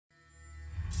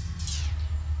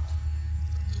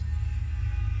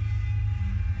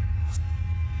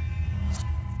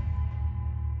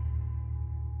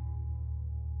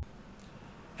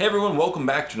Hey everyone, welcome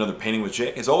back to another Painting with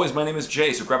Jay. As always, my name is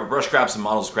Jay, so grab a brush, grab some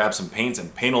models, grab some paints,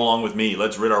 and paint along with me.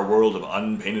 Let's rid our world of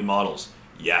unpainted models.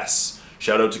 Yes!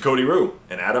 Shout out to Cody Rue.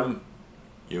 And Adam,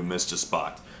 you missed a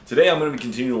spot. Today I'm going to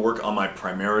continue to work on my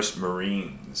Primaris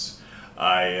Marines.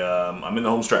 I'm in the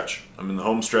home stretch. I'm in the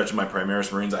home stretch of my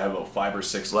Primaris Marines. I have about 5 or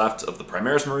 6 left of the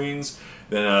Primaris Marines,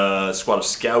 then a squad of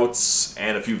scouts,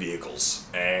 and a few vehicles.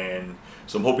 And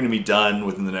so I'm hoping to be done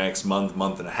within the next month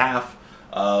and a half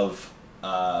of...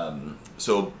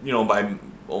 So, you know,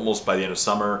 almost by the end of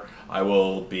summer, I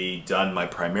will be done my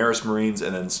Primaris Marines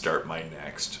and then start my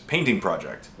next painting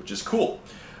project, which is cool.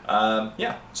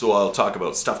 Yeah, so I'll talk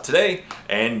about stuff today,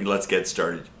 and let's get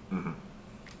started.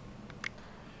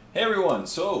 Hey everyone,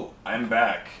 so I'm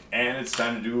back, and it's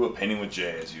time to do a Painting with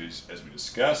Jay, as we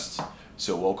discussed.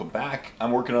 So welcome back.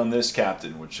 I'm working on this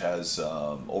captain, which has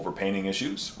overpainting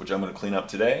issues, which I'm going to clean up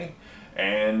today.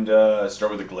 And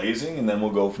start with the glazing, and then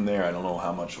we'll go from there. I don't know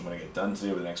how much I'm going to get done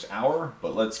today over the next hour,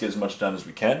 but let's get as much done as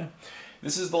we can.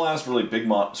 This is the last really big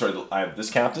mod. Sorry, I have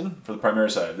this captain for the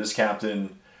Primaris side. I have this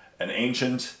captain, an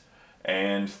ancient,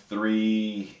 and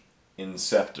 3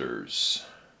 inceptors.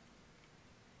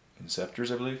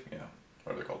 Inceptors, I believe? Yeah,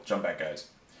 what are they called? Jump back guys.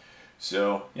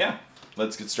 So, yeah,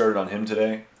 let's get started on him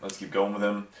today. Let's keep going with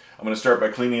him. I'm going to start by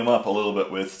cleaning him up a little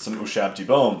bit with some Ushabti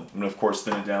Bone. I'm going to, of course,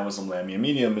 thin it down with some Lamia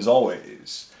Medium, as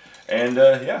always. And,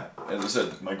 yeah, as I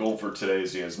said, my goal for today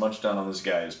is to get as much done on this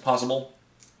guy as possible.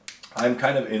 I'm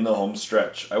kind of in the home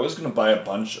stretch. I was going to buy a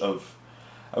bunch of...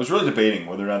 I was really debating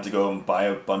whether or not to go and buy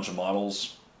a bunch of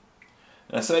models.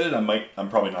 And I decided I'm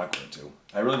probably not going to.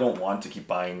 I really don't want to keep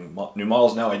buying new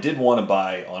models now. I did want to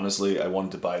buy, honestly, I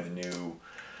wanted to buy the new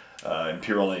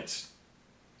Imperial Knight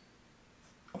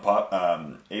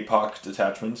APOC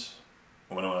detachment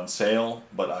when it went on sale,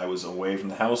 but I was away from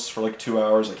the house for like 2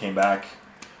 hours. I came back,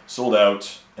 sold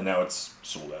out, and now it's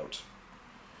sold out.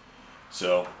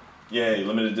 So, yay,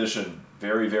 limited edition.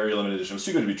 Very, very limited edition. It was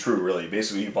too good to be true, really.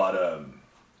 Basically, you bought a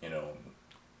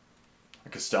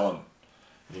Castellan,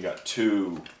 and you got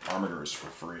 2 Armigers for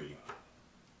free.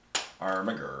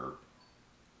 Armiger.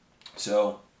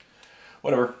 So,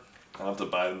 whatever. I'll have to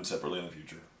buy them separately in the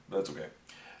future. That's okay.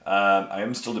 I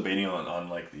am still debating on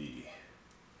like the...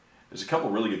 There's a couple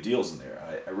really good deals in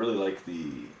there. I really like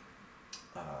the...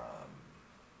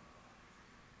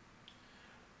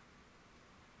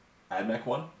 AdMech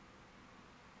one.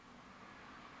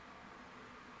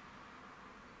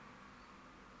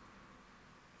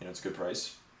 You know, it's a good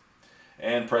price.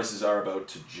 And prices are about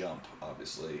to jump,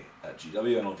 obviously, at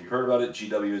GW. I don't know if you heard about it.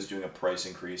 GW is doing a price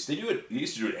increase. They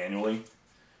used to do it annually,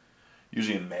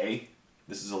 usually in May.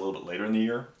 This is a little bit later in the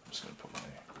year. I'm just going to put my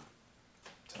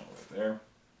towel right there.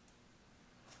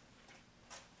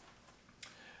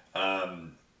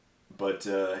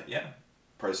 Yeah,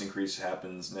 price increase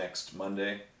happens next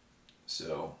Monday.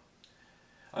 So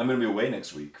I'm going to be away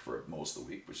next week for most of the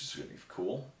week, which is going to be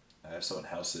cool. I have someone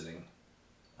house sitting.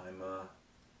 I'm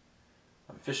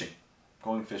fishing,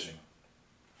 going fishing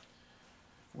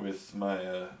with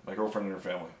my my girlfriend and her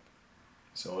family.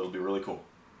 So it'll be really cool.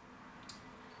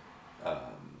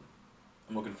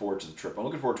 I'm looking forward to the trip. I'm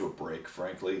looking forward to a break,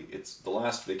 frankly. It's the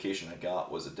last vacation I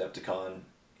got was Adepticon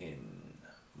in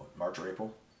March or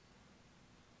April.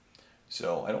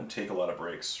 So I don't take a lot of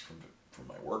breaks from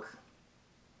my work.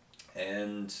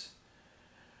 And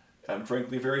I'm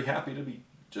frankly very happy to be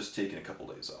just taking a couple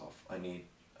days off. I need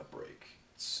a break.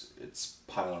 It's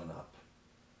piling up.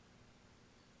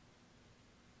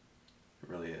 It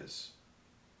really is.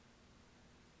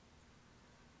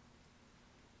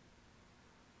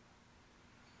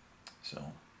 So,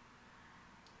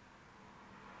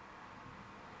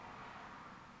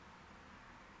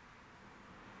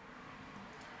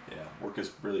 yeah, work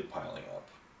is really piling up.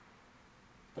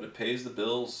 But it pays the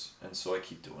bills, and so I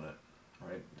keep doing it,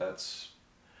 right? That's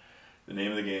the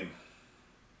name of the game.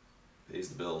 Pays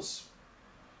the bills,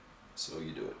 so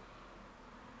you do it.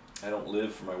 I don't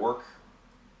live for my work.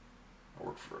 I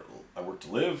work to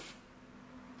live.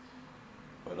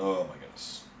 But oh my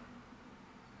goodness.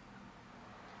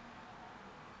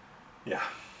 Yeah,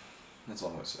 that's all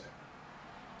I'm going to say.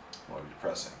 It might be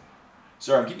depressing.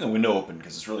 Sorry, I'm keeping the window open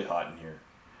because it's really hot in here.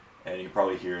 And you can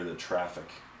probably hear the traffic.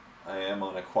 I am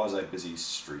on a quasi-busy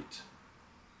street.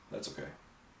 That's okay.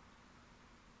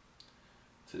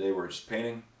 Today we're just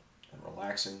painting and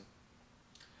relaxing.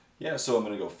 Yeah, so I'm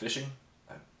going to go fishing.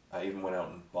 I even went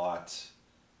out and bought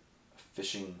a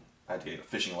fishing... I had to get a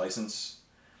fishing license.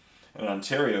 And in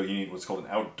Ontario, you need what's called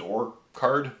an outdoor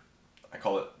card. I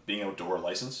call it being outdoor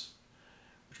license,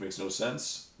 which makes no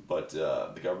sense, but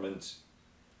the government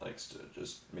likes to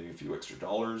just make a few extra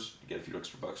dollars, get a few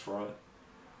extra bucks from it.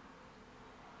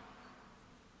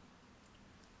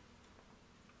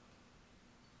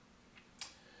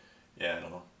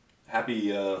 Happy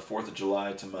 4th of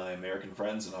July to my American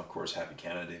friends, and of course Happy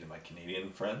Canada Day to my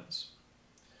Canadian friends.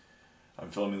 I'm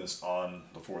filming this on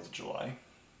the 4th of July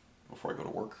before I go to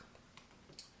work.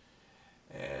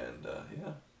 And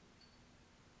yeah.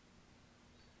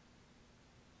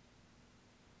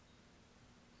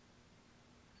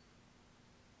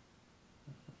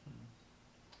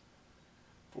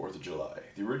 4th of July,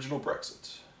 the original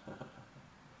Brexit.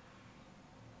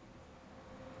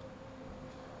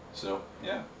 So,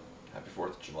 yeah, happy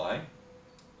 4th of July.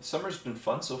 The summer's been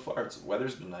fun so far. The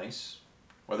weather's been nice.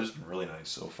 Weather's been really nice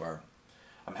so far.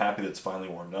 I'm happy that it's finally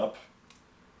warmed up.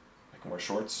 I can wear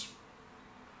shorts.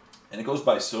 And it goes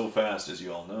by so fast, as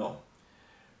you all know.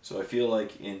 So I feel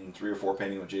like in 3 or 4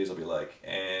 painting with J's, I'll be like,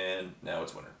 and now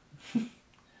it's winter.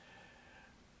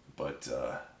 But,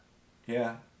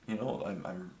 yeah, you know,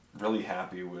 I'm really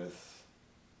happy with...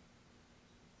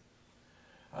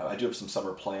 I do have some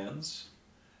summer plans.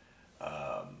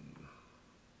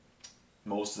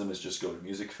 Most of them is just go to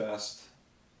Music Fest.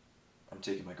 I'm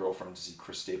taking my girlfriend to see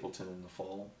Chris Stapleton in the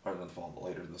fall, or not the fall, but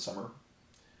later in the summer.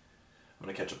 I'm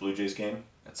going to catch a Blue Jays game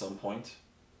at some point.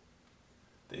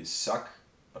 They suck,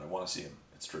 but I want to see them.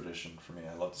 It's tradition for me.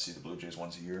 I love to see the Blue Jays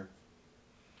once a year.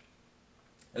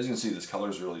 As you can see, this color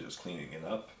is really just cleaning it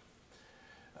up.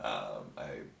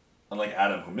 Unlike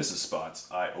Adam, who misses spots,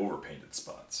 I overpainted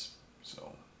spots.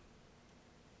 So,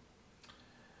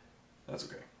 that's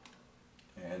okay.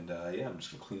 And yeah, I'm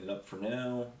just going to clean it up for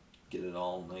now, get it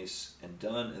all nice and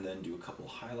done, and then do a couple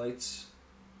highlights.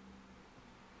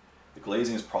 The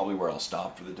glazing is probably where I'll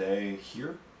stop for the day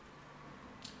here.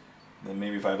 And then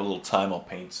maybe if I have a little time, I'll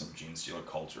paint some Gene Stealer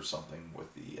Cult or something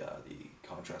with the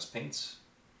contrast paints.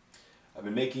 I've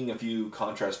been making a few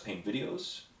contrast paint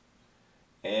videos,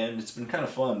 and it's been kind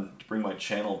of fun to bring my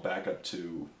channel back up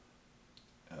to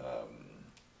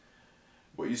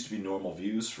what used to be normal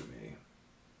views for me.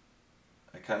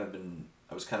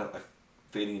 I was kind of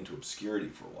fading into obscurity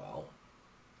for a while.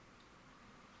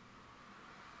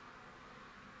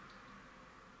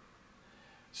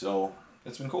 So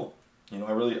it's been cool. You know,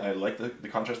 I like the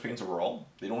contrast paints overall.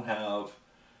 They don't have,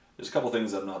 there's a couple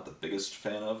things I'm not the biggest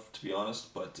fan of, to be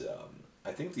honest, but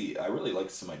I think I really like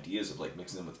some ideas of like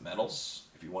mixing them with metals.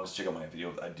 If you want to check out my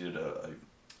video, I did a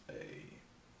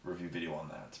review video on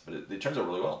that, but it turns out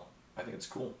really well. I think it's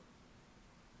cool.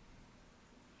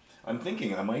 I'm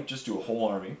thinking I might just do a whole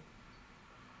army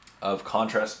of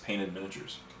contrast painted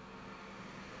miniatures.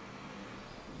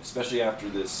 Especially after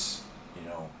this, you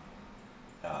know,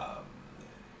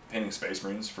 painting Space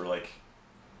Marines for like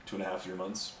 2.5, 3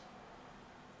 months.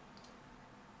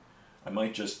 I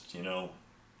might just, you know,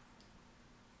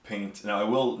 paint. Now I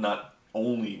will not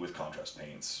only with contrast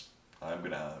paints. I'm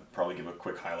gonna probably give a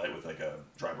quick highlight with like a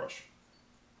dry brush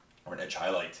or an edge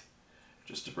highlight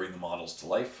just to bring the models to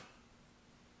life.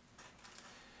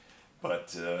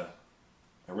 But I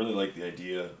really like the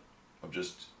idea of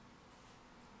just,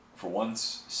 for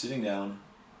once, sitting down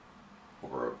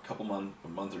over a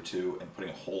month or two and putting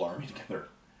a whole army together.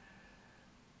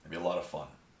 It'd be a lot of fun.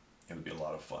 It would be a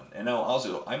lot of fun. And now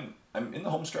also, I'm in the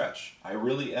home stretch. I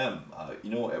really am. You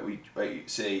know, I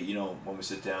say, you know, when we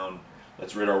sit down,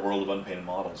 let's rid our world of unpainted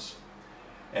models.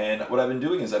 And what I've been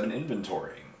doing is I've been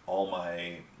inventorying all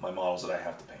my models that I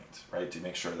have to paint, right, to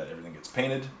make sure that everything gets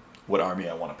painted, what army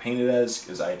I want to paint it as,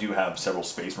 because I do have several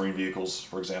Space Marine vehicles,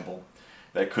 for example,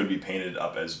 that could be painted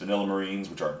up as Vanilla Marines,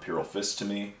 which are Imperial Fists to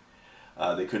me.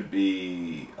 They could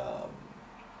be,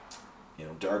 you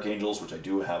know, Dark Angels, which I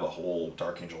do have a whole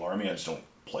Dark Angel army. I just don't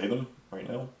play them right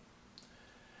now.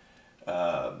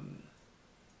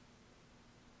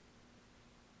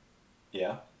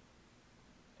 Yeah.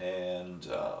 And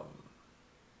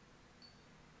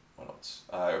what else?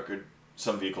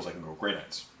 Some vehicles I can go Grey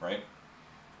Knights, right?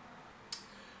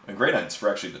 And Grey Knights for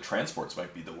actually the transports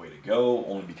might be the way to go,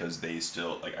 only because they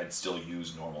still, like, I'd still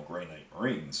use normal Grey Knight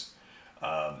Marines.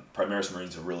 Primaris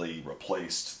Marines have really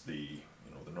replaced the, you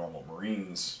know, the normal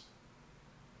Marines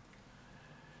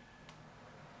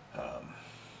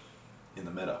in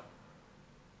the meta.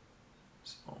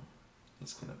 So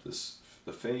let's clean up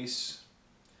the face.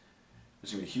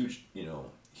 There's gonna be a huge, you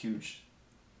know, huge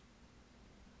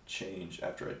change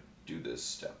after I do this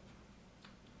step.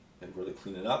 And really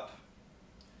clean it up.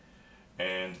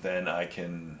 And then I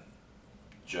can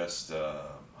just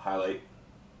highlight,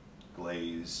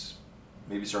 glaze,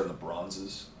 maybe start in the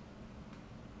bronzes.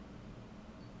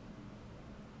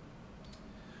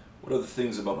 What are the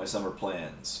things about my summer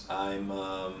plans? I'm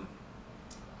going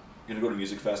to go to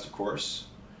Music Fest, of course.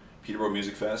 Peterborough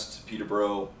Music Fest.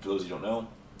 Peterborough, for those of you who don't know,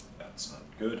 that's not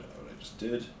good, what I just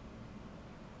did.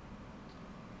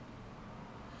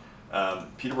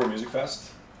 Peterborough Music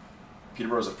Fest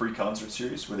Peterborough is a free concert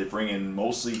series where they bring in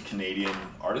mostly Canadian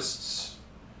artists,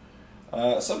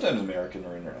 sometimes American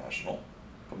or international,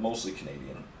 but mostly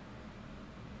Canadian.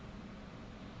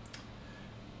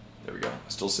 There we go. I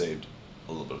still saved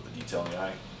a little bit of the detail in the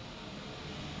eye.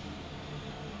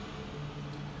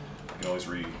 I can always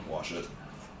re-wash it.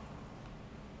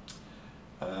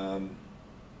 And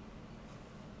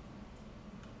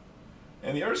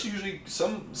the artists usually,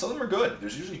 some of them are good.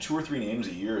 There's usually 2 or 3 names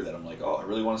a year that I'm like, oh, I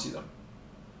really want to see them.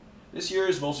 This year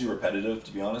is mostly repetitive,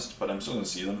 to be honest, but I'm still going to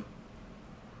see them.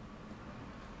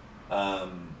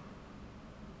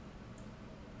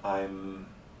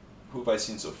 Who have I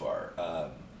seen so far?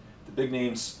 The big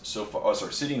names so far, oh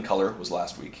sorry, City and Colour was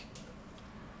last week.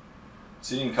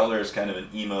 City and Colour is kind of an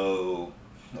emo,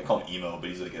 I call him emo, but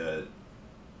he's like a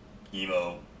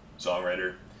emo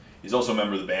songwriter. He's also a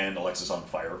member of the band Alexis on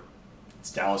Fire.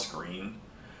 It's Dallas Green,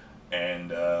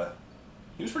 and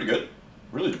he was pretty good.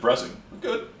 Really depressing, but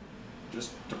good.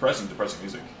 Just depressing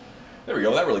music. There we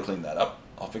go, that really cleaned that up.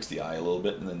 I'll fix the eye a little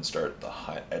bit and then start the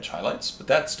edge highlights. But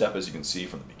that step, as you can see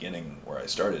from the beginning where I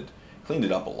started, cleaned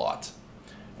it up a lot.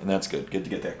 And that's good. Good to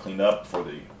get that cleaned up before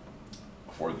the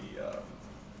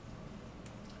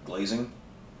glazing.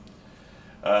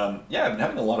 Yeah, I've been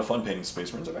having a lot of fun painting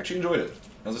Space Marines. I've actually enjoyed it.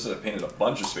 As I said, I painted a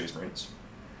bunch of Space Marines.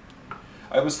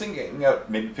 I was thinking about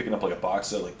maybe picking up like a box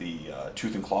set like the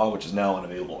Tooth and Claw, which is now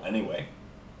unavailable anyway.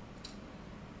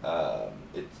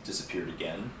 It disappeared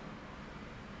again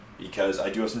because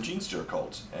I do have some Genestealer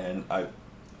cults, and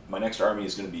my next army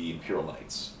is going to be Imperial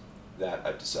Knights. That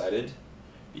I've decided,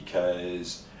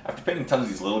 because after painting tons of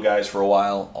these little guys for a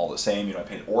while, all the same, you know, I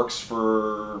painted Orcs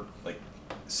for like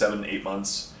 7 to 8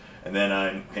 months, and then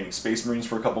I'm painting Space Marines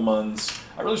for a couple months.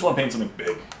 I really just want to paint something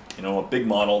big, you know, a big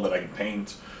model that I can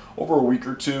paint over a week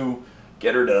or two,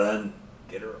 get her done,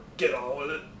 get on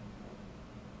with it.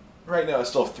 Right now I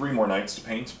still have 3 more Knights to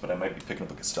paint, but I might be picking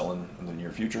up a Castellan in the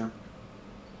near future.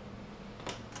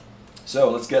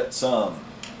 So let's get some.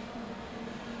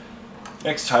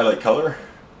 Next highlight color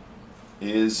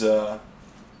is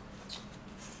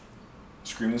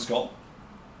Screaming Skull.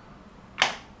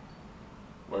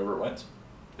 Wherever it went,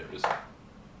 there it is.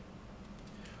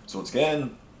 So once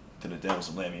again, thin it down with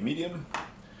some Lamy Medium,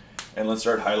 and let's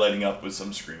start highlighting up with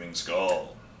some Screaming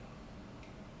Skull.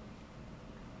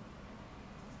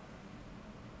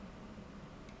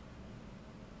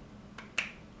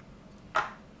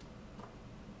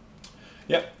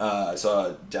 Yep, I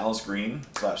saw Dallas Green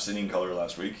 / City and Colour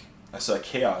last week. I saw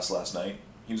Chaos last night.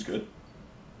 He was good.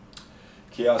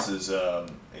 Chaos is a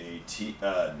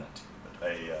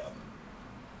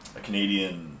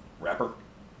Canadian rapper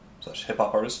 / hip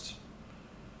hop artist.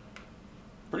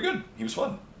 Pretty good. He was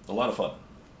fun. A lot of fun.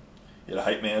 He had a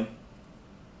hype man.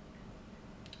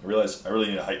 I realized I really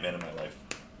need a hype man in my life.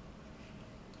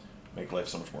 Make life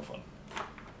so much more fun.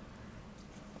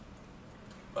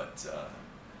 But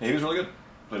yeah, he was really good.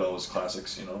 Played all his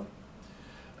classics, you know.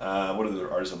 What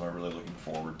other artists am I really looking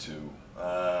forward to?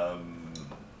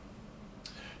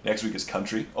 Next week is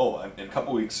Country. Oh, in a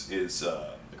couple weeks is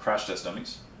the Crash Test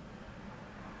Dummies.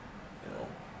 You know,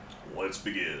 let's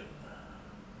begin.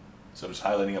 So I'm just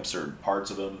highlighting up certain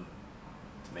parts of them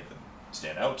to make them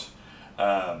stand out.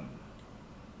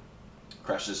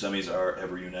 Crash Test Dummies are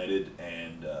Ever United,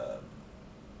 and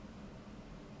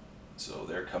so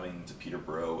they're coming to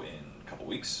Peterborough in a couple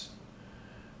weeks.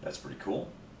 That's pretty cool.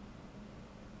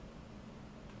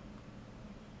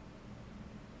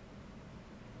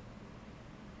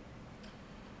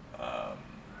 I'm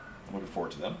looking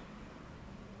forward to them.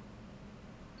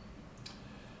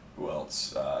 Who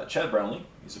else? Chad Brownlee.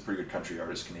 He's a pretty good country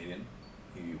artist, Canadian.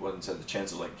 He once had the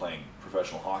chance of like playing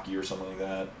professional hockey or something like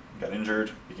that. Got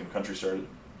injured, became a country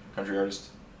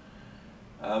artist.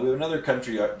 We have another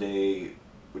country art day,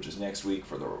 which is next week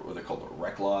for what they're called the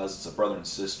Rec Laws. It's a brother and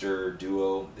sister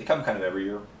duo. They come kind of every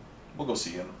year. We'll go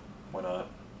see them. Why not?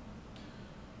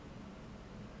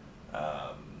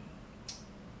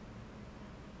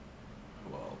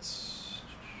 Who else?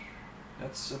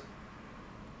 That's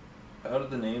out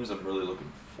of the names I'm really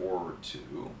looking forward to.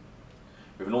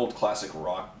 We have an old classic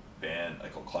rock band, I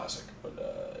call classic, but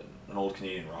an old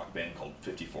Canadian rock band called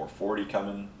 5440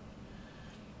 coming.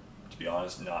 To be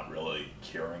honest, not really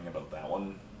caring about that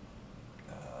one.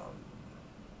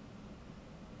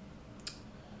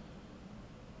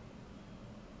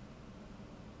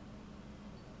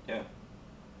 Yeah.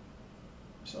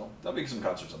 So that'll be some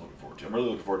concerts I'm looking forward to. I'm really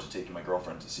looking forward to taking my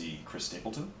girlfriend to see Chris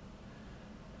Stapleton.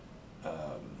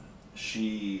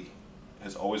 She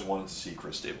has always wanted to see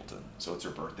Chris Stapleton, so it's her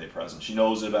birthday present. She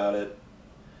knows about it.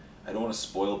 I don't want to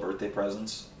spoil birthday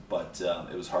presents, but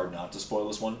it was hard not to spoil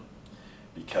this one,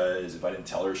 because if I didn't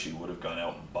tell her, she would have gone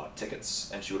out and bought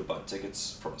tickets, and she would have bought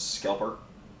tickets from a scalper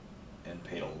and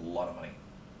paid a lot of money.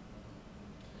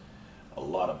 A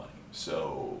lot of money.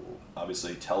 So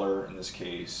obviously tell her in this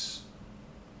case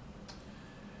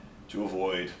to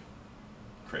avoid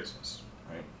craziness,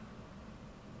 right?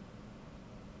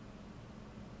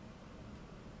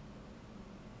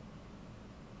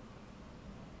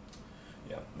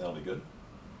 Yeah, that'll be good.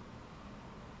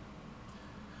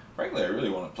 Frankly, I really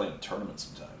want to play in a tournament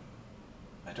sometime.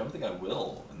 I don't think I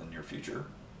will in the near future,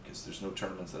 because there's no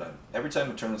tournaments that I'm... Every time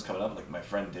a tournament's coming up, like my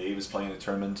friend Dave is playing a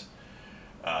tournament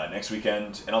next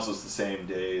weekend, and also it's the same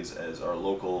days as one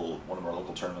of our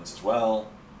local tournaments as well,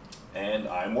 and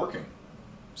I'm working.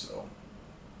 So,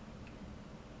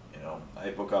 you know, I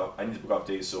need to book off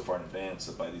days so far in advance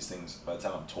that by the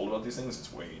time I'm told about these things,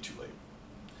 it's way too late.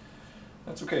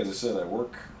 That's okay, as I said, I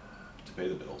work to pay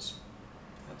the bills.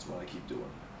 That's what I keep doing.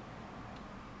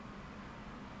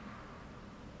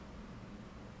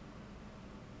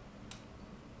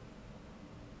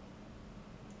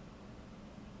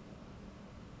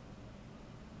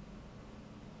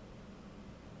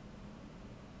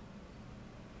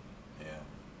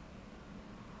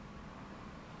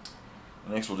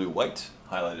 Next we'll do white,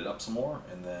 highlight it up some more,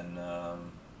 and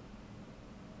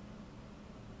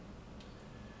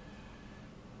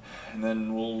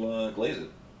then we'll glaze it.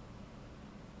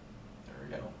 There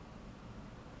we go.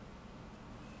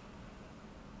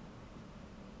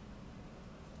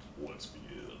 Let's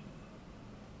begin.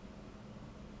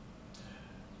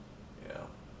 Yeah.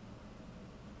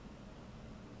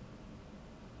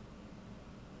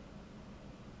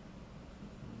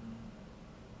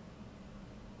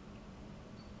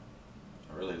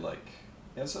 Really like,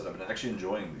 as I said, I've been actually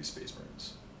enjoying these Space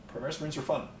Marines. Primaris Marines are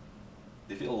fun.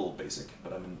 They feel a little basic,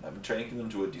 but I'm taking them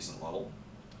to a decent level,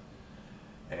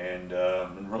 and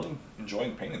I'm really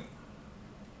enjoying painting them.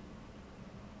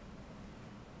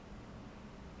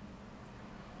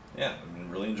 Yeah, I've been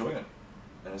really enjoying it.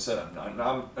 And I said,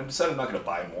 I'm decided I'm not going to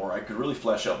buy more. I could really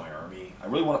flesh out my army. I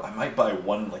might buy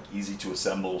one like easy to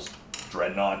assemble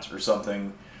dreadnought or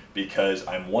something, because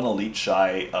I'm one elite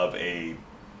shy of a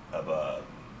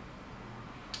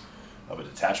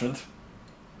detachment,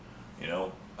 you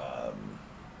know. Let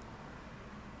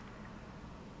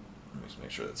me just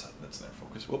make sure that's in their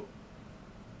focus. Whoop.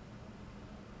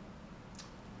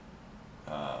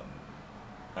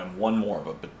 I'm one more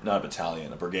of not a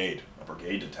battalion, a brigade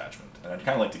detachment, and I'd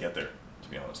kind of like to get there, to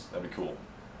be honest. That'd be cool.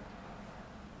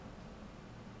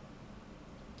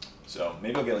 So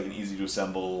maybe I'll get like an easy to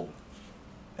assemble,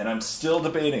 and I'm still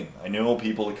debating. I know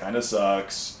people, it kind of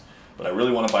sucks, but I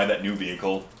really want to buy that new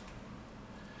vehicle.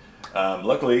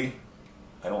 Luckily,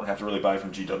 I don't have to really buy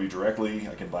from GW directly.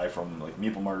 I can buy from like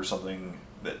Meeple Mart or something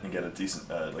that can get a decent,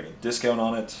 like a discount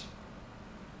on it.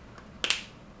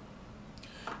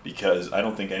 Because I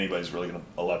don't think a lot of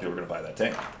people are going to buy that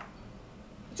tank.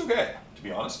 It's okay, to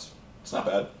be honest. It's not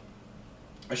bad.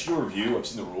 I should do a review. I've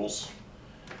seen the rules.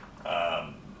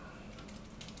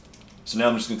 So now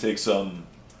I'm just going to take some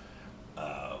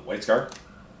White Scar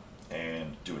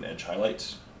and do an edge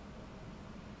highlight.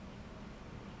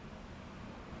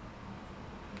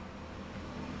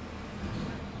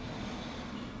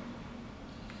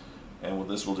 And what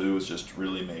this will do is just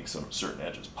really make some certain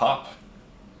edges pop.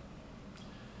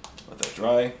 Let that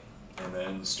dry, and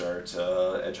then start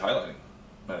edge highlighting.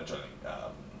 Not edge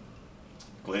highlighting,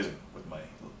 glazing with my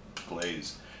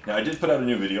glaze. Now I did put out a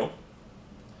new video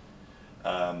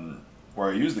where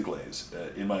I use the glaze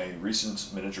in my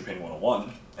recent Miniature Painting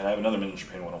 101, and I have another Miniature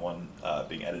Painting 101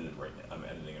 being edited right now. I'm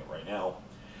editing it right now.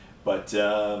 But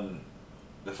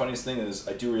the funniest thing is,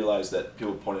 I do realize that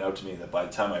people pointed out to me that by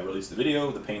the time I release the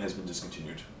video, the paint has been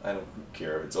discontinued. I don't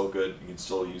care. It's all good. You can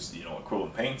still use the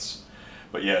equivalent paints.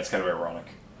 But yeah, it's kind of ironic.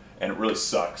 And it really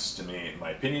sucks to me, in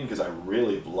my opinion, because I've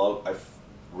really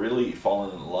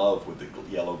fallen in love with the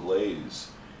yellow glaze.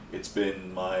 It's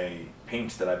been my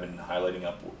paint that I've been highlighting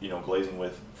up, glazing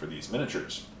with for these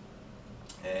miniatures.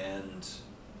 And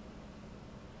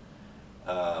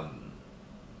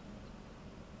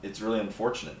it's really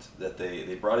unfortunate that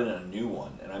they brought in a new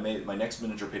one, and my next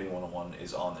Miniature Painting 101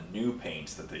 is on the new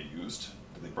paints that they used.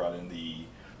 They brought in the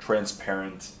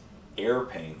transparent air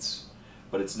paints,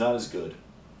 but it's not as good.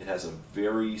 It has a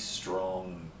very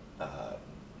strong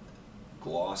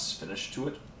gloss finish to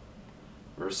it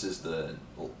versus the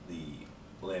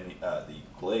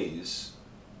glaze,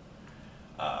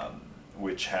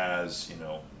 which has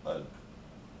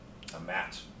a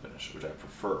matte finish, which I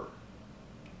prefer.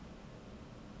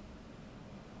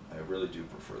 I really do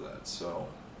prefer that. So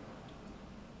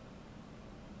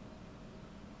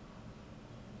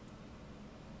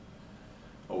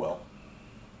oh well.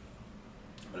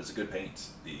 but it's a good paint.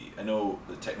 I know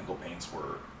the technical paints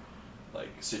were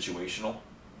like situational,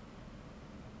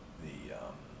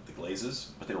 the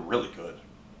glazes, but they were really good.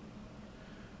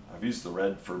 I've used the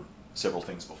red for several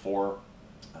things before.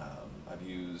 I've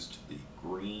used the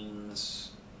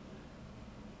greens.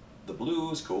 The blue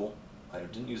is cool. I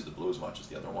didn't use the blue as much as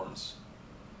the other ones.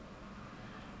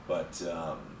 But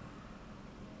yeah.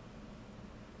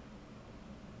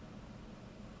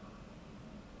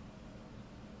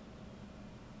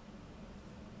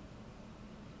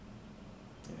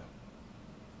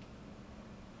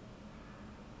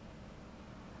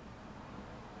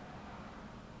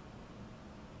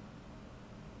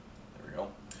 There we go.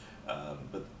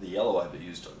 But the yellow I've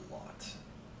used a lot.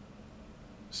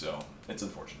 So it's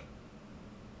unfortunate.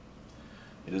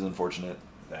 It is unfortunate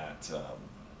that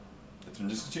it's been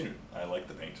discontinued. I like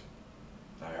the paint.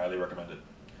 I highly recommend it.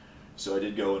 So I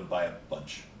did go and buy a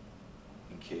bunch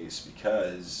in case,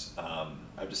 because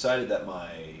I've decided that my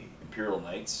Imperial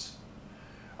Knights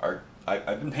are,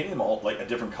 I've been painting them all like a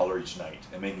different color each night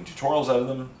and making tutorials out of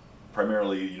them,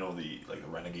 primarily, you know, the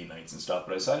Renegade Knights and stuff,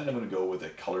 but I decided I'm going to go with a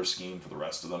color scheme for the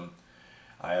rest of them.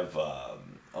 I have,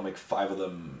 I'll make 5 of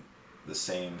them the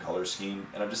same color scheme,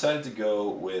 and I've decided to go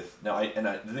with,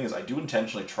 the thing is, I do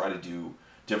intentionally try to do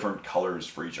different colors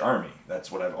for each army.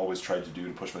 That's what I've always tried to do,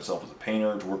 to push myself as a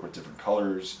painter, to work with different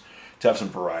colors, to have some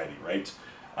variety, right?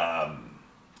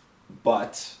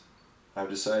 But I've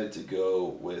decided to go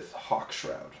with Hawk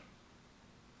Shroud.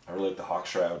 I really like the Hawk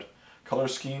Shroud color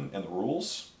scheme and the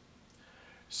rules,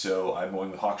 so I'm going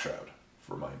with Hawk Shroud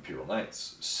for my Imperial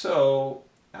Knights. So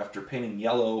after painting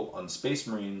yellow on Space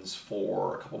Marines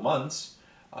for a couple months,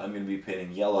 I'm going to be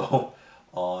painting yellow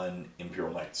on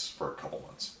Imperial Knights for a couple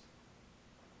months.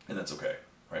 And that's okay,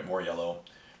 right? More yellow.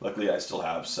 Luckily, I still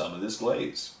have some of this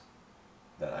glaze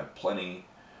that I have plenty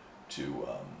to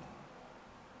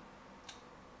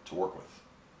work with.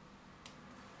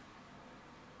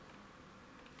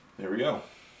 There we go.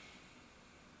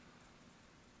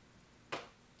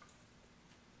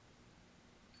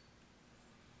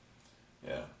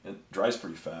 Yeah, it dries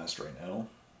pretty fast right now,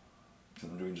 because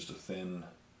I'm doing just a thin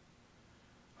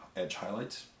edge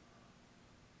highlight.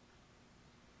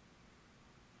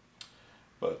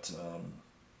 But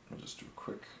I'll just do a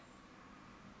quick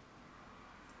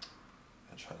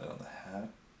edge highlight on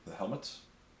the helmet.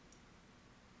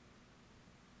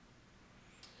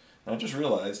 And I just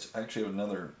realized I actually have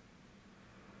another.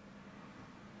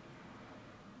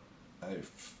 I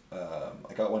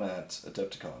got one at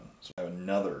Adepticon, so I have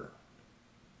another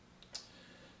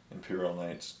Imperial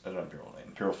Knight, not Imperial Knight,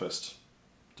 Imperial Fist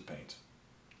to paint.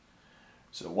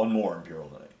 So one more Imperial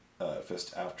Knight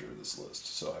Fist after this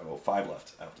list. So I have about 5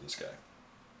 left after this guy.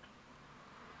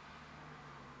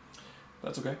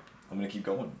 That's okay. I'm going to keep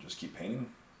going, just keep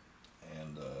painting,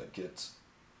 and get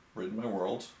rid of my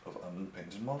world of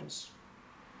unpainted models.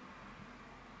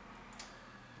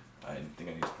 I think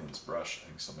I need to clean this brush. I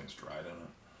think something's dried in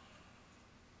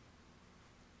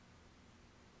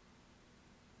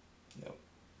it. Yep,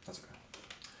 that's okay.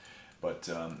 But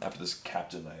after this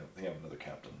captain, I think I have another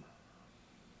captain.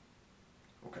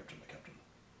 Oh, captain, my captain.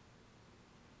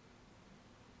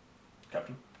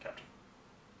 Captain, captain,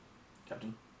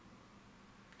 captain,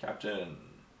 captain.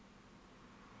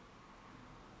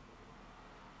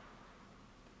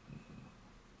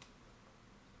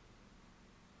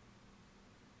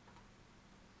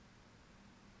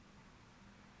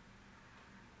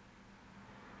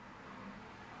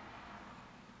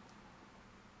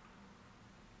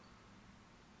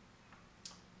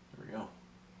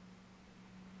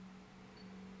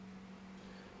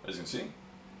 As you can see,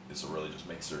 this will really just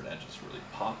make certain edges really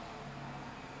pop,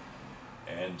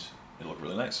 and it'll look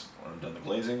really nice. When I'm done the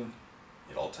glazing,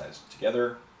 it all ties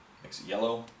together, makes it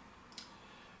yellow,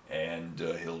 and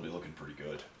it'll be looking pretty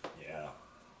good. Yeah,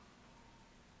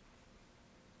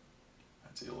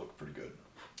 I'd say it'll look pretty good.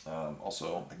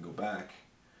 Also, I can go back,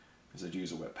 because I do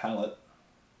use a wet palette.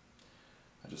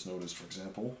 I just noticed, for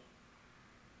example,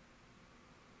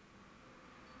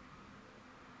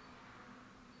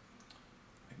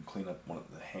 clean up one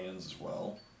of the hands as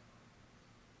well.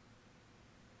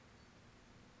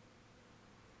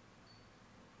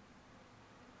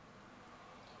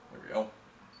 There we go.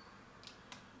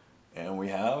 And we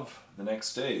have the next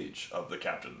stage of the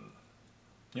captain.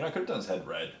 You know, I could have done his head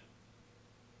red.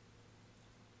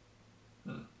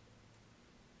 Maybe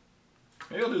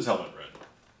I'll do his helmet red.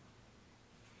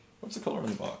 What's the color in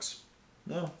the box?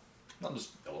 No, not just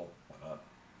yellow. Why not?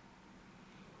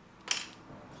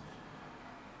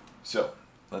 So,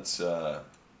 let's,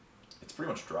 it's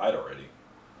pretty much dried already,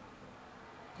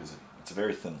 because it's a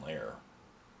very thin layer.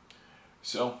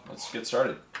 So let's get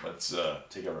started. Let's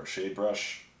take out our shade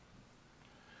brush.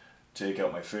 Take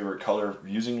out my favorite color I'm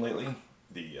using lately,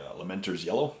 the Lamenter's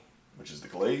Yellow, which is the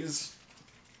glaze.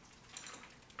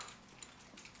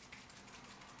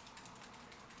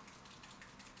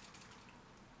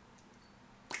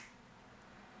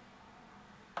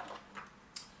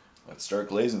 Let's start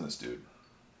glazing this dude.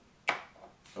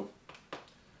 Oh.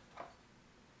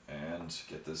 And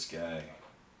get this guy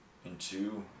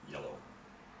into yellow.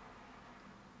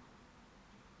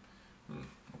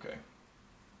 Okay.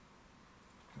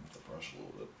 Move the brush a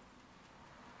little bit.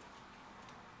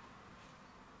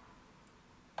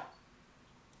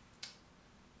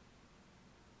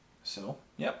 So,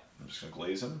 yep, I'm just going to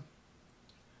glaze him.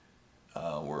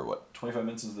 We're, what, 25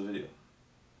 minutes into the video?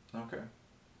 Okay.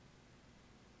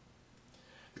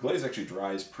 The glaze actually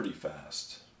dries pretty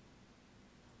fast.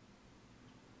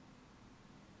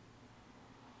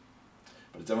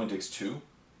 But it definitely takes two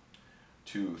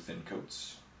thin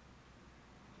coats.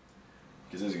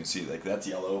 Because as you can see, like, that's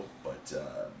yellow, but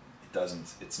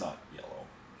it's not yellow.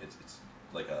 It's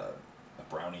like a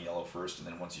browny yellow first, and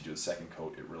then once you do the second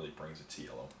coat, it really brings it to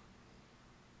yellow.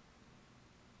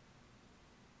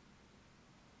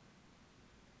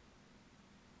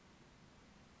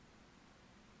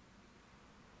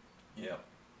 Yeah.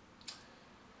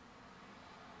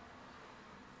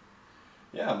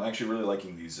 Yeah, I'm actually really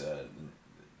liking these,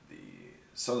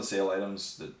 some of the sale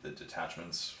items, the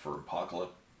detachments for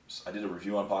Apocalypse. I did a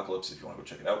review on Apocalypse if you want to go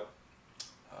check it out.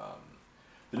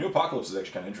 The new Apocalypse is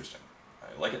actually kind of interesting.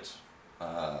 I like it.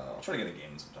 I'll try to get a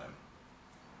game sometime.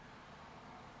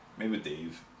 Maybe with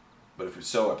Dave. But if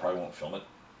so, I probably won't film it.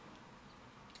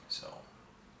 So,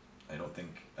 I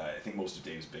think most of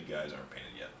Dave's big guys aren't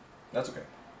painted yet. That's okay.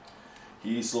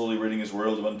 He's slowly ridding his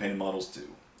world of unpainted models too.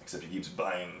 Except he keeps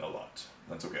buying a lot.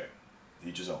 That's okay.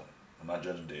 Each his own. I'm not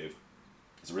judging Dave.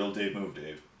 It's a real Dave move,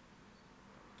 Dave.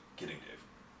 Kidding,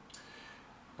 Dave.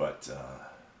 But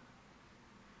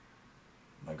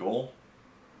my goal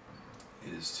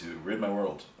is to rid my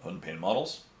world of unpainted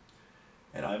models,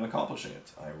 and I'm accomplishing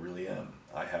it. I really am.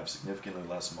 I have significantly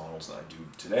less models than I do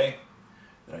today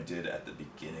than I did at the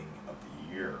beginning of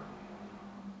the year.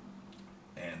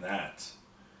 And that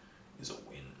is a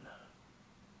win.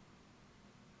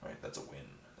 Right, that's a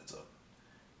win. That's a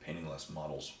painting less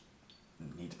models,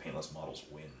 need to paint less models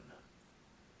win.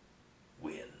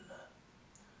 Win.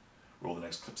 Roll the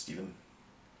next clip, Steven.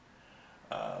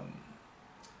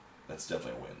 That's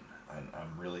definitely a win.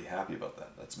 I'm really happy about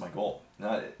that. That's my goal.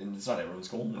 It's not everyone's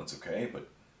goal, and that's okay, but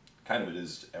kind of it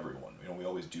is to everyone. You know, we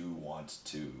always do want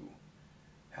to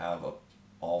have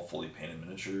all fully painted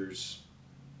miniatures.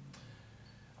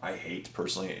 I hate,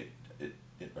 personally, it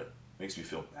makes me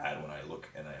feel bad when I look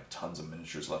and I have tons of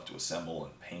miniatures left to assemble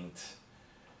and paint,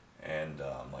 and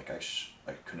like I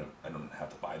don't have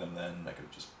to buy them then. I could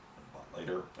have just bought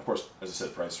later. Of course, as I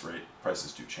said,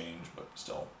 prices do change, but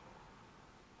still.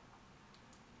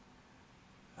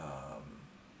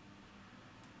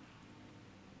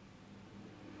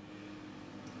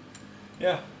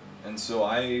 Yeah, and so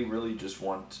I really just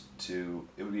want to.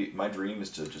 It would be my dream is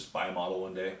to just buy a model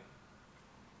one day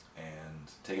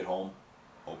and take it home,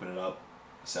 open it up,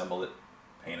 assemble it,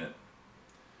 paint it,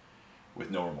 with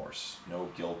no remorse, no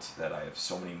guilt that I have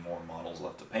so many more models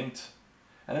left to paint.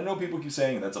 And I know people keep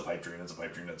saying that's a pipe dream, that's a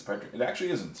pipe dream, that's a pipe dream. It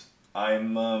actually isn't.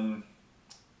 I'm in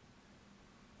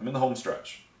the home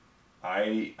stretch.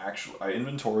 I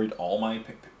inventoried all my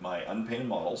unpainted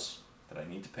models that I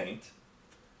need to paint,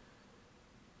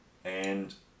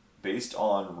 and based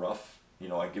on rough,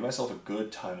 I give myself a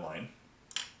good timeline,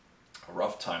 a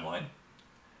rough timeline.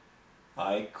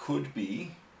 I could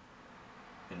be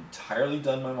entirely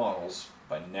done my models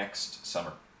by next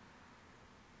summer.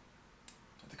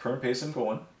 At the current pace I'm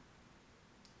going,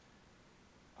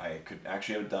 I could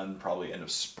actually have it done probably end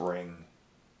of spring,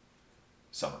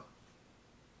 summer.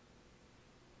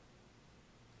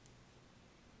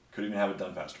 Could even have it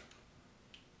done faster.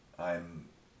 I'm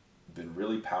been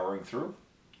really powering through,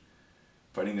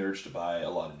 fighting the urge to buy a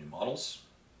lot of new models.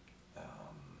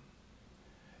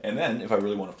 And then, if I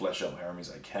really want to flesh out my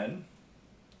armies, I can.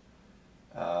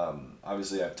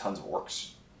 Obviously, I have tons of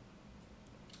orcs,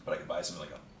 but I could buy something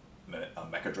like a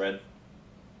Mecha Dread.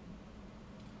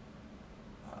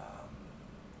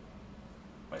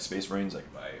 My Space Marines, I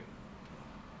could buy.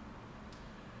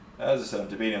 As I said, I'm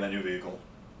debating on that new vehicle.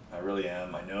 I really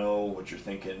am. I know what you're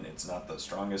thinking. It's not the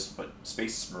strongest, but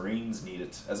Space Marines need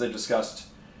it. As I discussed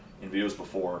in videos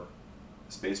before,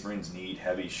 Space Marines need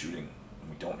heavy shooting, and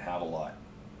we don't have a lot.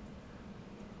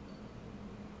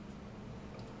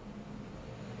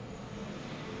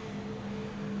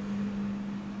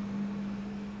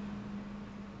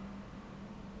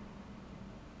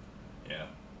 Yeah.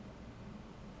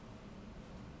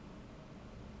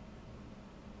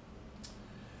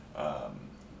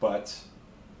 But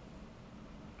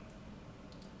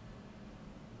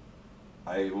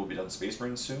I will be done Space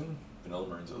Marines soon, Vanilla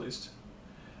Marines at least,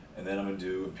 and then I'm going to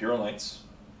do Imperial Knights,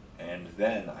 and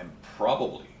then I'm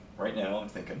probably, right now I'm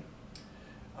thinking,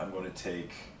 I'm going to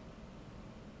take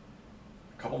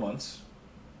a couple months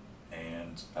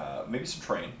and maybe some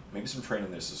train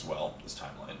in this as well, this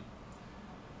timeline.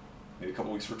 Maybe a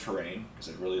couple weeks for terrain, because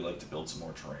I'd really like to build some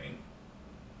more terrain.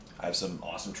 I have some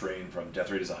awesome terrain from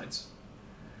Death Ray Designs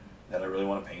that I really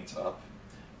want to paint up.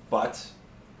 But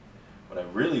what I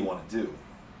really want to do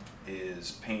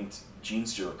is paint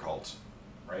Genestealer Cult,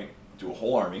 right? Do a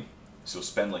whole army. So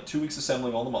spend like 2 weeks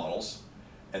assembling all the models,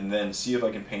 and then see if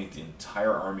I can paint the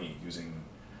entire army using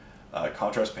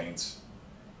contrast paints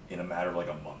in a matter of like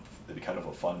a month. It'd be kind of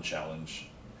a fun challenge.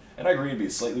 And I agree it'd be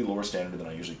a slightly lower standard than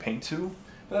I usually paint to,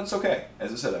 but that's okay.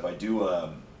 As I said, if I do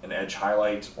an edge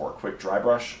highlight or a quick dry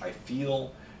brush, I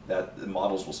feel that the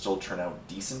models will still turn out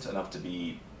decent enough to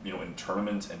be, you know, in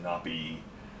tournament and not be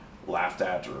laughed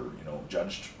at or, you know,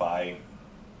 judged by.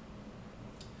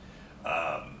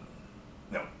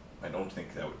 No, I don't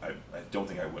think that I don't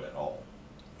think I would at all,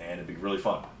 and it'd be really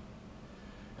fun.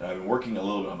 And I've been working a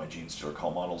little bit on my Genestealer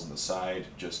Cult models on the side,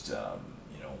 just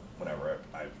you know, whenever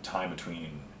I have time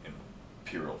between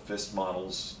Imperial Fist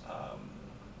models.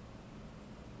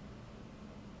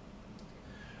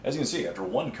 As you can see, after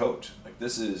one coat, like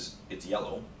this is, it's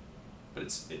yellow, but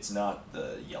it's not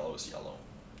the yellowest yellow.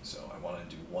 So I want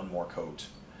to do one more coat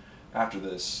after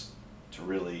this to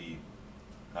really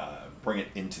bring it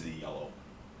into the yellow.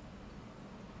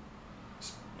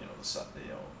 You know, the sun, you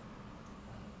know.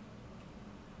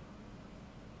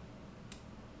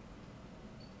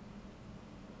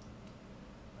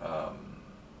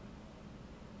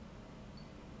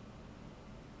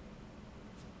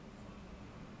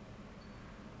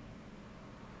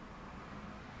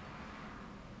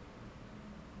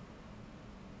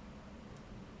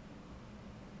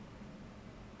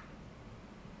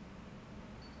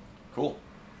 Cool.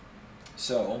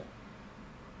 So,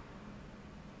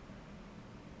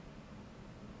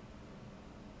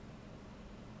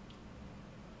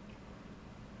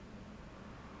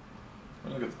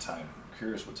 let me look at the time. I'm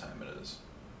curious what time it is.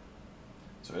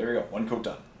 So there we go. One coat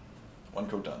done. One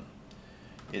coat done.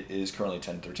 It is currently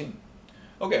 10:13.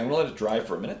 Okay, I'm going to let it dry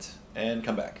for a minute and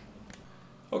come back.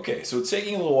 Okay, so it's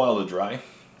taking a little while to dry,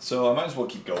 so I might as well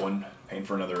keep going, paint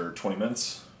for another 20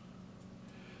 minutes.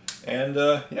 And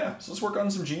yeah, so let's work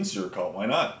on some Genestealer Cult. Why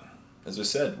not? As I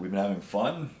said, we've been having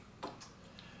fun.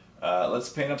 Let's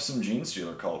paint up some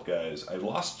Genestealer Cult, guys.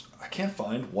 I can't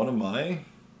find one of my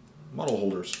model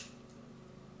holders.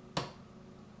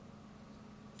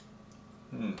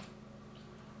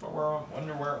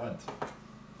 Wonder where it went.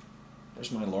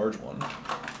 There's my large one.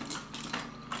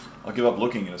 I'll give up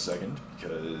looking in a second,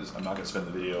 because I'm not going to spend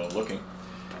the video looking.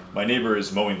 My neighbor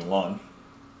is mowing the lawn,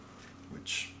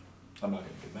 which I'm not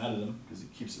going to get mad at him, because he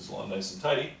keeps his lawn nice and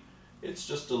tidy. It's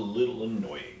just a little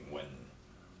annoying when,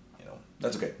 you know,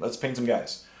 that's okay. Let's paint some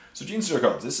guys. So Genestealer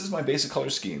Cult, this is my basic color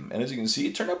scheme, and as you can see,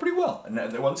 it turned out pretty well. And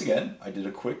then once again, I did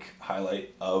a quick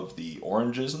highlight of the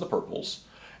oranges and the purples,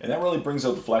 and that really brings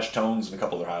out the flesh tones and a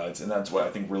couple other highlights, and that's what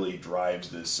I think really drives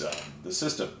this the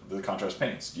system, the contrast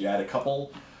paints. You add a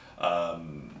couple,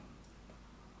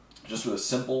 just with a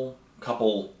simple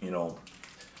couple, you know,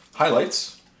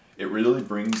 highlights, it really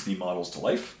brings the models to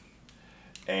life,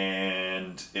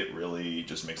 and it really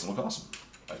just makes them look awesome.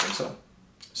 I think so.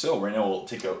 So right now we'll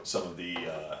take out some of the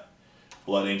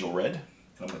Blood Angel Red, and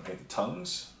I'm going to paint the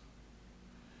tongues.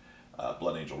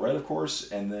 Blood Angel Red, of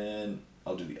course, and then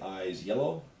I'll do the eyes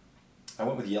yellow. I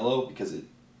went with yellow because it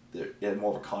had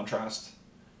more of a contrast,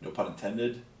 no pun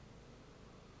intended.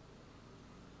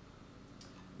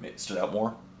 It stood out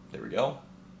more. There we go.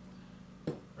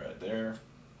 Right there.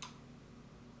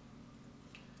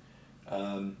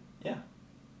 Yeah.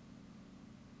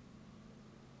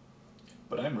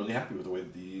 But I'm really happy with the way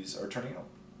that these are turning out.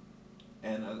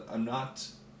 And I'm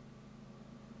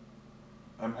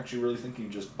actually really thinking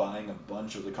just buying a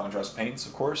bunch of the contrast paints,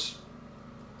 of course,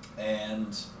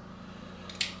 and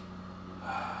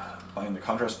buying the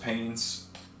contrast paints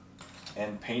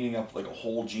and painting up like a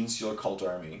whole Genestealer Cult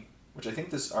army, which I think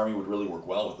this army would really work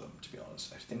well with them, to be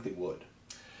honest. I think they would.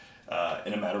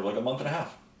 In a matter of like a month and a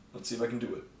half. Let's see if I can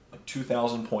do it. Like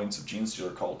 2,000 points of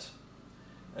Genestealer Cult.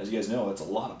 As you guys know, that's a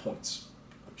lot of points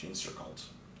of Genestealer Cult.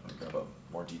 I'll grab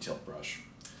a more detailed brush.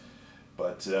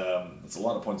 But it's a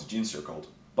lot of points of Genestealer Cult.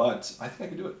 But I think I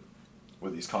can do it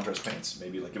with these contrast paints.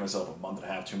 Maybe like give myself a month and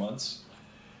a half, 2 months,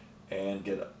 and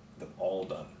get them all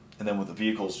done. And then with the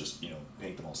vehicles, just, you know,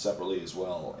 paint them all separately as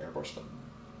well, airbrush them.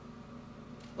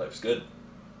 Life's good.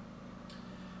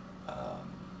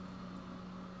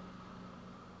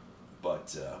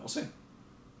 But we'll see.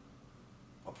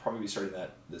 I'll probably be starting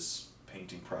this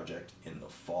painting project in the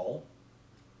fall.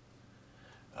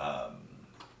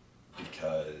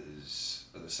 Because,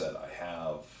 as I said, I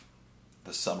have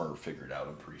the summer figured out,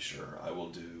 I'm pretty sure. I will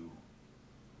do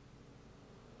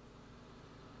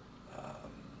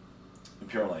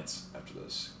Imperial Knights after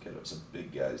this. Get some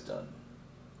big guys done.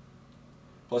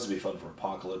 Plus it'd be fun for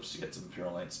Apocalypse to get some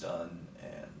Imperial Knights done,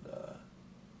 and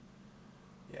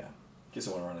yeah, get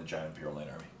someone around a giant Imperial Knight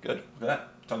army. Good, look at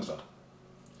that, tongues done.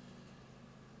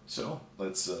 So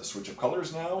let's switch up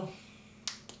colors now.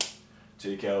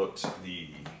 Take out the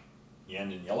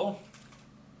Yandon yellow.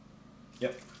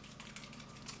 Yep.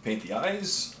 Paint the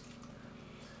eyes.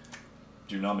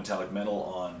 Do non-metallic metal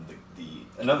on the.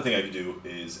 Another thing I could do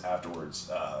is afterwards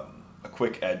a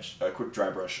quick dry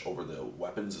brush over the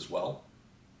weapons as well.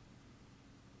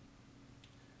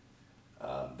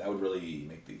 That would really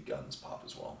make the guns pop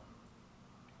as well.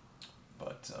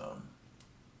 But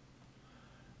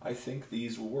I think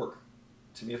these will work.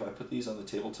 To me, if I put these on the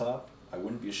tabletop, I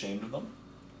wouldn't be ashamed of them.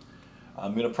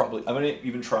 I'm gonna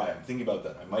even try. I'm thinking about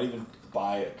that. I might even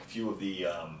buy a few of the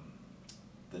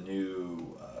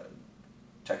new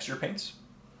texture paints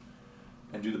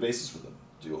and do the bases with them.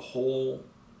 Do a whole,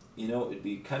 you know, it'd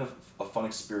be kind of a fun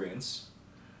experience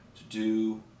to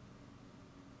do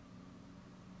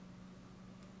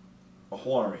a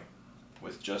whole army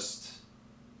with just,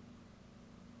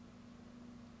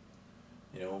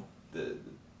 you know, the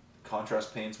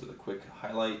contrast paints with a quick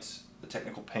highlight, the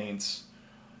technical paints,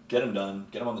 get them done,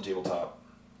 get them on the tabletop.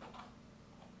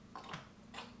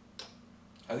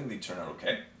 I think they turn out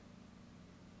okay.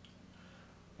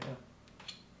 Yeah.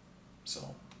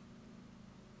 So,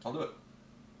 I'll do it.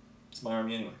 It's my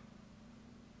army anyway.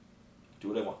 Do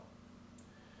what I want.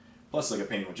 Plus, like a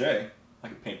Painting with Jay, I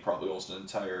could paint probably almost an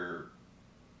entire,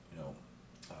 you know,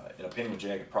 in a Painting with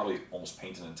Jay, I could probably almost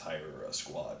paint an entire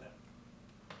squad.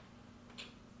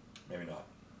 Maybe not.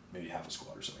 Maybe half a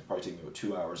squad or something. Probably take me about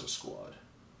 2 hours a squad,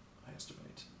 I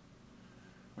estimate.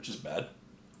 Which is bad.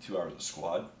 2 hours a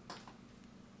squad.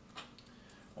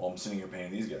 Well, I'm sitting here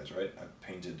painting these guys, right? I've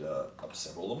painted up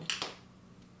several of them.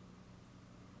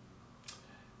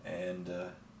 And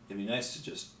it'd be nice to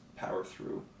just power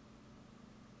through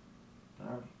an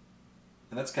army.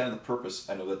 And that's kind of the purpose.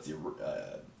 I know that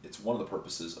it's one of the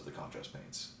purposes of the contrast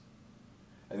paints.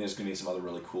 I think there's going to be some other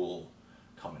really cool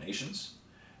combinations.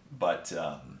 But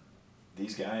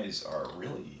these guys are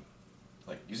really,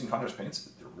 like, using contrast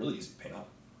paints, they're really easy to paint up.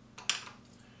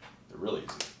 They're really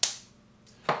easy.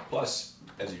 Plus,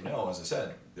 as you know, as I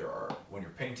said, when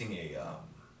you're painting a,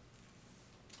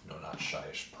 no, not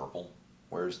shyish purple,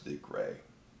 where's the gray?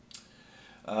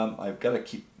 I've got to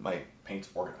keep my paints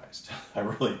organized. I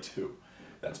really do.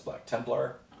 That's Black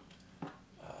Templar.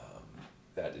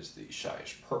 That is the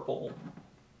shyish purple.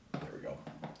 There we go.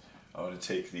 I'm going to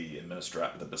take the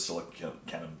Basilic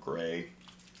Cannon Gray,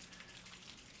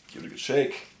 give it a good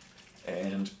shake,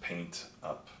 and paint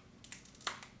up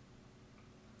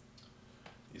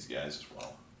these guys as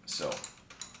well. So,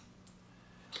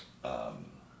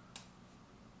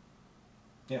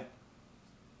 yeah.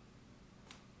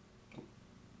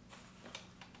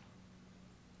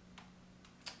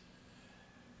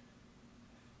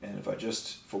 And if I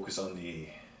just focus on the,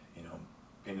 you know,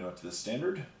 painting up to the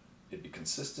standard, it'd be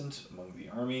consistent among the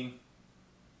army.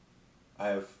 I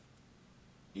have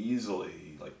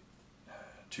easily like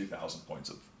 2,000 points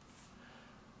of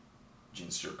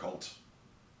Genestealer Cult,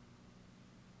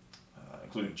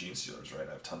 including Genestealers, right?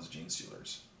 I have tons of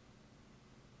Genestealers.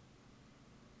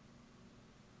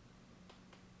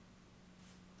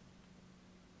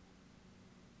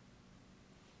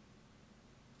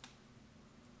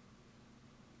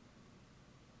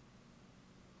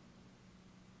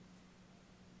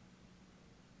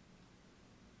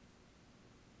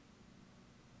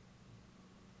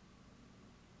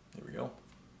 There we go.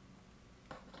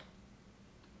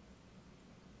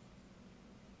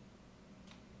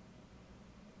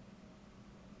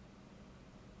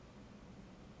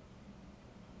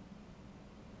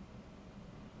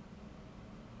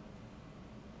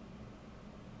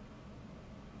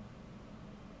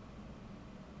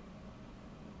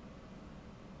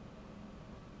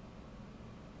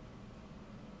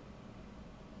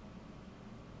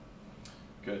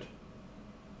 Good.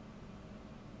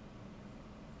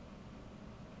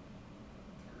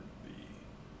 The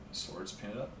swords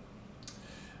painted up.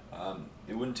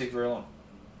 It wouldn't take very long.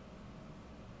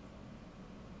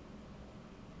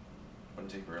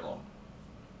 Wouldn't take very long.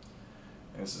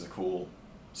 this is a cool,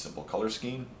 simple color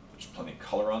scheme. There's plenty of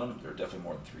color on them. There are definitely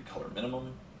more than 3 color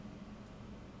minimum.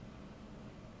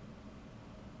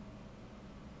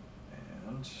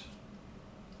 And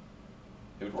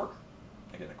it would work.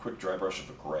 Again, a quick dry brush of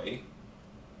a gray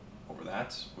over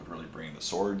that would really bring the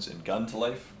swords and gun to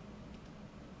life.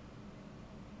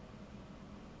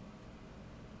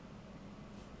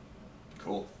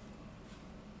 Cool.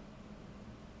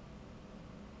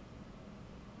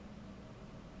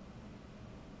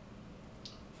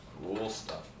 Cool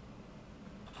stuff.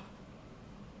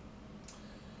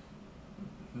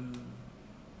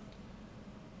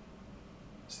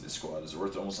 See, this squad is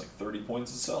worth almost like 30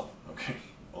 points itself. Okay,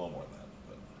 a little more than that,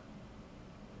 but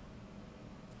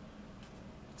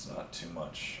it's not too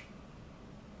much.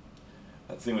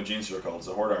 That's the thing with Gene Circle, it's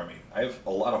a horde army. I have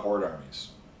a lot of horde armies.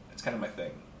 It's kind of my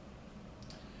thing.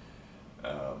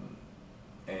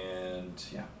 And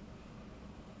yeah,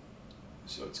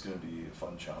 so it's going to be a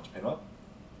fun challenge to paint them up.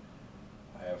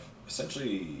 I have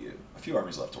essentially a few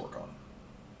armies left to work on.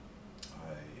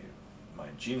 My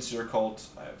Gene Seer cult,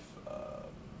 I have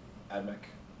Admech,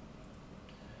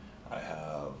 I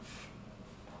have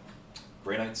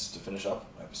Grey Knights to finish up.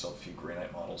 I have still a few Grey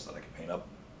Knight models that I can paint up.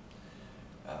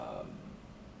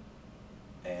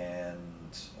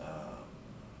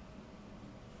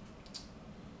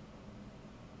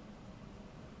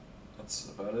 That's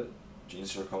about it. Gene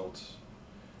Seer cult,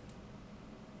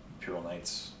 Imperial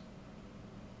Knights,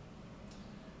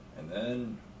 and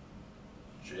then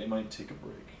Jay might take a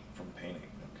break from painting.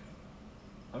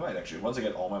 Okay. I might actually, once I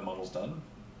get all my models done,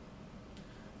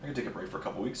 I can take a break for a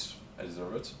couple weeks. I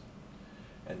deserve it.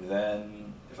 And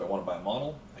then if I want to buy a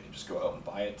model, I can just go out and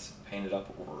buy it, paint it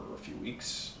up over a few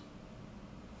weeks.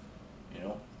 You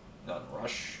know, not in a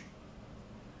rush.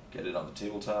 Get it on the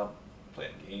tabletop, play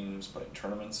in games, play in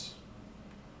tournaments.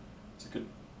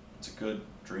 It's a good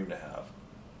dream to have.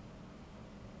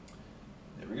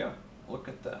 There we go. Look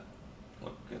at that.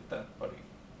 Look at that, buddy.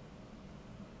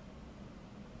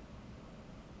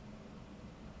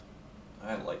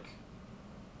 I like.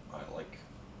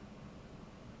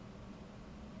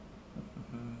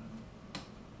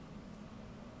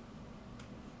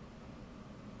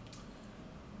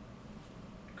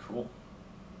 Cool.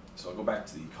 So I'll go back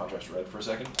to the contrast red for a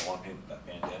second. I want to paint that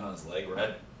bandana on his leg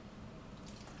red.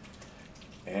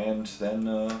 And then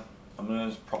I'm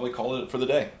going to probably call it for the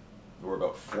day. We're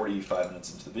about 45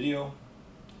 minutes into the video.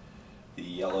 The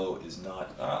yellow is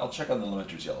not... I'll check on the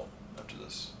Lamenter's yellow after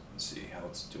this and see how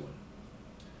it's doing.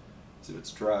 See if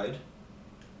it's dried.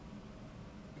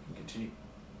 We can continue.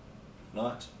 If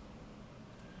not,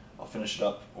 I'll finish it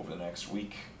up over the next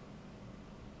week.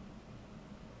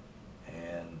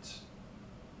 And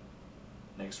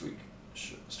next week,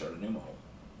 should start a new model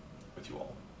with you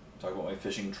all. Talk about my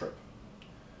fishing trip.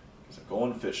 Because I'm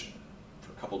going fishing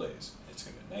for a couple days. It's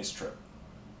going to be a nice trip.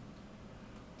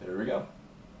 There we go.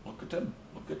 Look at him.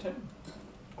 Look at him.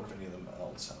 What if any of them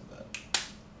else have that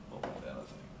little bandana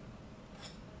thing?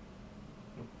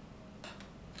 Nope.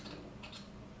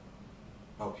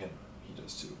 Oh, him. He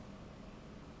does too.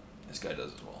 This guy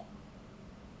does as well.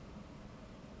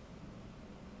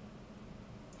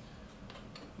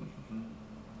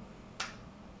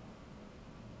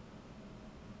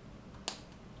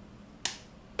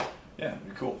 Yeah, it'd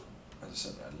be cool. As I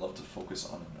said, I'd love to focus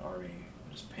on an army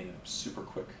and just paint it up super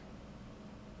quick.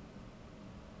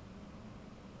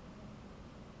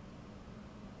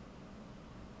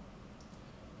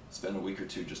 Spend a week or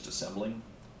two just assembling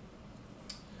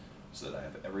so that I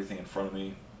have everything in front of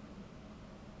me.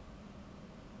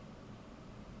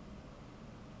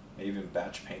 Maybe even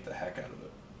batch paint the heck out of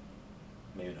it.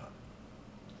 Maybe not.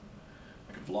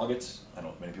 I could vlog it. I don't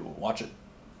know if many people will watch it.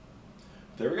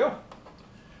 There we go.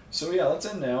 So yeah, let's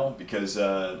end now because,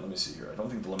 let me see here. I don't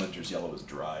think the Lamenter's yellow is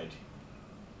dried.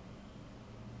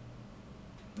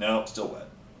 No, it's still wet.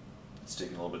 It's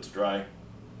taking a little bit to dry.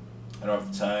 I don't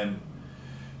have the time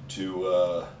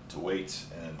to wait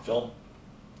and film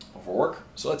before work.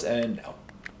 So let's end now.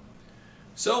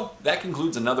 So that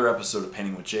concludes another episode of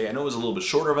Painting with Jay. I know it was a little bit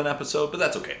shorter of an episode, but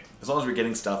that's okay. As long as we're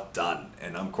getting stuff done.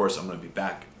 And of course, I'm going to be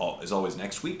back as always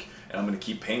next week. And I'm going to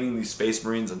keep painting these Space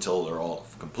Marines until they're all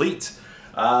complete.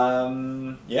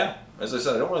 Yeah, as I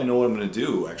said, I don't really know what I'm going to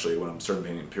do actually when I'm starting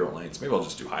painting Imperial Knights. Maybe I'll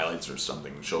just do highlights or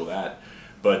something and show that.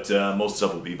 But most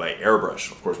stuff will be by airbrush,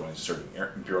 of course, when I start doing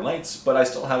Imperial Knights. But I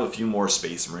still have a few more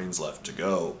Space Marines left to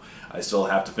go. I still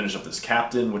have to finish up this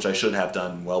Captain, which I should have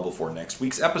done well before next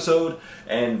week's episode.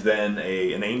 And then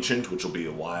an Ancient, which will be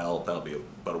a while. That'll be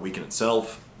about a week in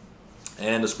itself.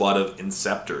 And a squad of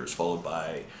Inceptors, followed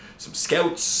by some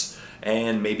Scouts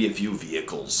and maybe a few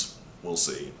vehicles. We'll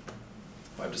see.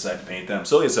 I've decided to paint them.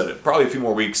 So like I said, probably a few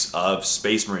more weeks of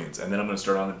Space Marines, and then I'm going to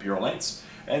start on Imperial Knights,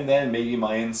 and then maybe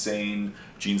my insane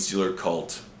Gene Stealer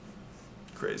cult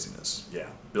craziness. Yeah,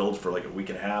 build for like a week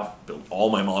and a half, build all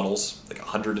my models, like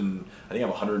 100 and, I think I have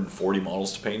 140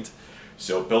 models to paint.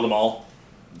 So build them all,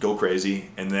 go crazy,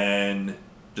 and then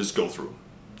just go through them.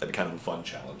 That'd be kind of a fun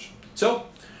challenge. So,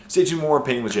 stay tuned for more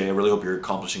Painting with Jay. I really hope you're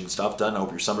accomplishing stuff done. I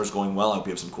hope your summer's going well. I hope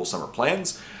you have some cool summer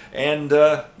plans. And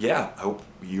yeah, I hope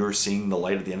you're seeing the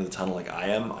light at the end of the tunnel like I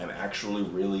am. I'm actually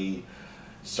really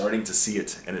starting to see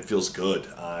it, and it feels good.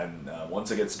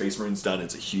 Once I get Space Marines done,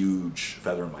 it's a huge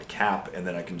feather in my cap, and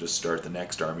then I can just start the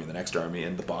next army and the next army,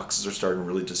 and the boxes are starting to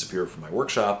really disappear from my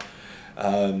workshop.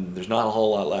 There's not a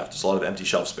whole lot left. There's a lot of empty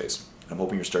shelf space. I'm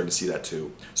hoping you're starting to see that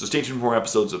too. So stay tuned for more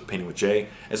episodes of Painting with Jay.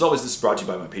 As always, this is brought to you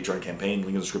by my Patreon campaign. Link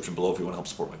in the description below if you want to help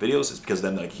support my videos. It's because of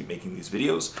them that I keep making these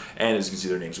videos. And as you can see,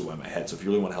 their names go by my head. So if you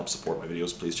really want to help support my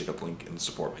videos, please check out the link and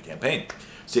support my campaign.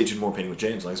 Stay tuned for more Painting with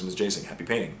Jay. Until next time, this is Jay saying happy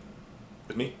painting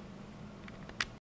with me.